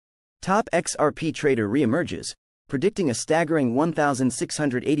Top XRP trader reemerges, predicting a staggering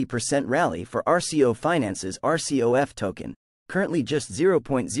 1,680% rally for RCO Finance's RCOF token, currently just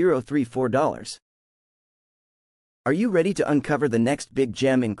 $0.034. Are you ready to uncover the next big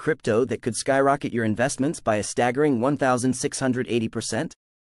gem in crypto that could skyrocket your investments by a staggering 1,680%?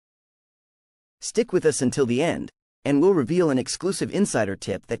 Stick with us until the end, and we'll reveal an exclusive insider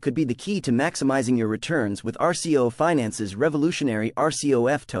tip that could be the key to maximizing your returns with RCO Finance's revolutionary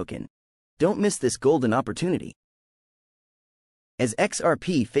RCOF token. Don't miss this golden opportunity. As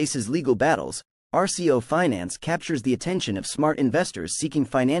XRP faces legal battles, RCO Finance captures the attention of smart investors seeking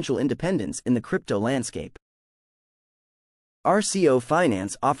financial independence in the crypto landscape. RCO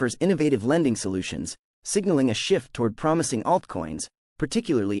Finance offers innovative lending solutions, signaling a shift toward promising altcoins,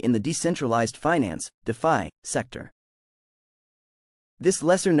 particularly in the decentralized finance (DeFi) sector. This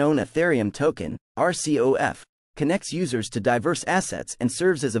lesser-known Ethereum token, RCOF, connects users to diverse assets and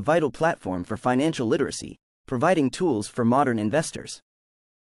serves as a vital platform for financial literacy, providing tools for modern investors.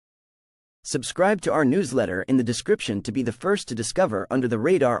 Subscribe to our newsletter in the description to be the first to discover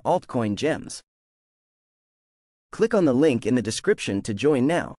under-the-radar altcoin gems. Click on the link in the description to join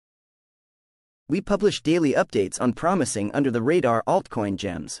now. We publish daily updates on promising under-the-radar altcoin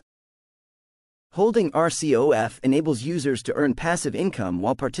gems. Holding RCOF enables users to earn passive income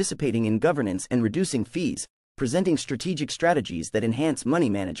while participating in governance and reducing fees, presenting strategic strategies that enhance money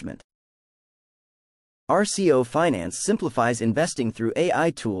management. RCO Finance simplifies investing through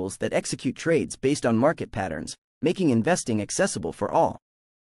AI tools that execute trades based on market patterns, making investing accessible for all.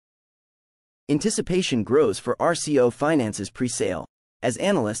 Anticipation grows for RCO Finance's pre-sale, as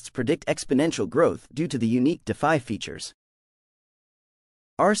analysts predict exponential growth due to the unique DeFi features.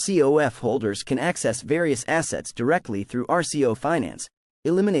 RCOF holders can access various assets directly through RCO Finance,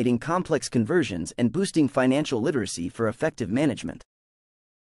 eliminating complex conversions and boosting financial literacy for effective management.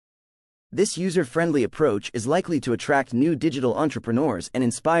 This user-friendly approach is likely to attract new digital entrepreneurs and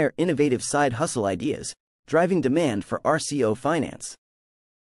inspire innovative side hustle ideas, driving demand for RCO Finance.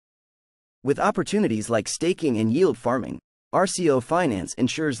 With opportunities like staking and yield farming, RCO Finance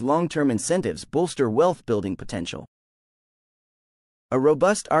ensures long-term incentives bolster wealth-building potential. A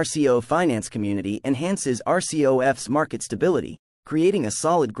robust RCO Finance community enhances RCOF's market stability, creating a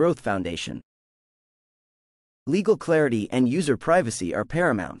solid growth foundation. Legal clarity and user privacy are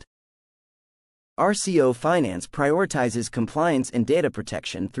paramount. RCO Finance prioritizes compliance and data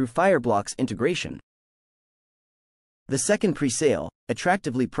protection through Fireblocks integration. The second pre-sale,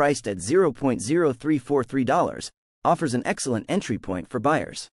 attractively priced at $0.0343, offers an excellent entry point for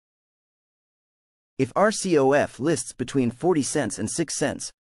buyers. If RCOF lists between 40 cents and 6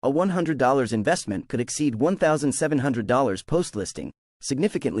 cents, a $100 investment could exceed $1,700 post-listing,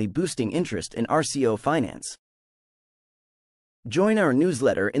 significantly boosting interest in RCO Finance. Join our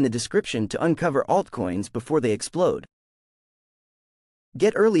newsletter in the description to uncover altcoins before they explode.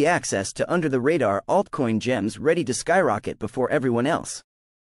 Get early access to under-the-radar altcoin gems ready to skyrocket before everyone else.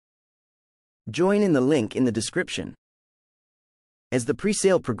 Join in the link in the description. As the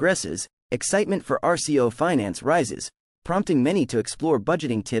pre-sale progresses, excitement for RCO Finance rises, prompting many to explore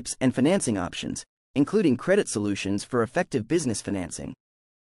budgeting tips and financing options, including credit solutions for effective business financing.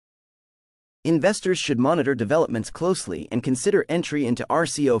 Investors should monitor developments closely and consider entry into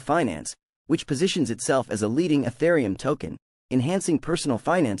RCO Finance, which positions itself as a leading Ethereum token, enhancing personal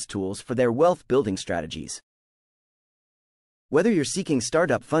finance tools for their wealth-building strategies. Whether you're seeking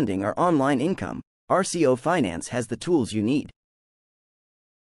startup funding or online income, RCO Finance has the tools you need.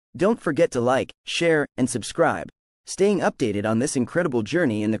 Don't forget to like, share, and subscribe, staying updated on this incredible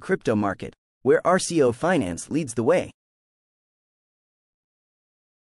journey in the crypto market, where RCO Finance leads the way.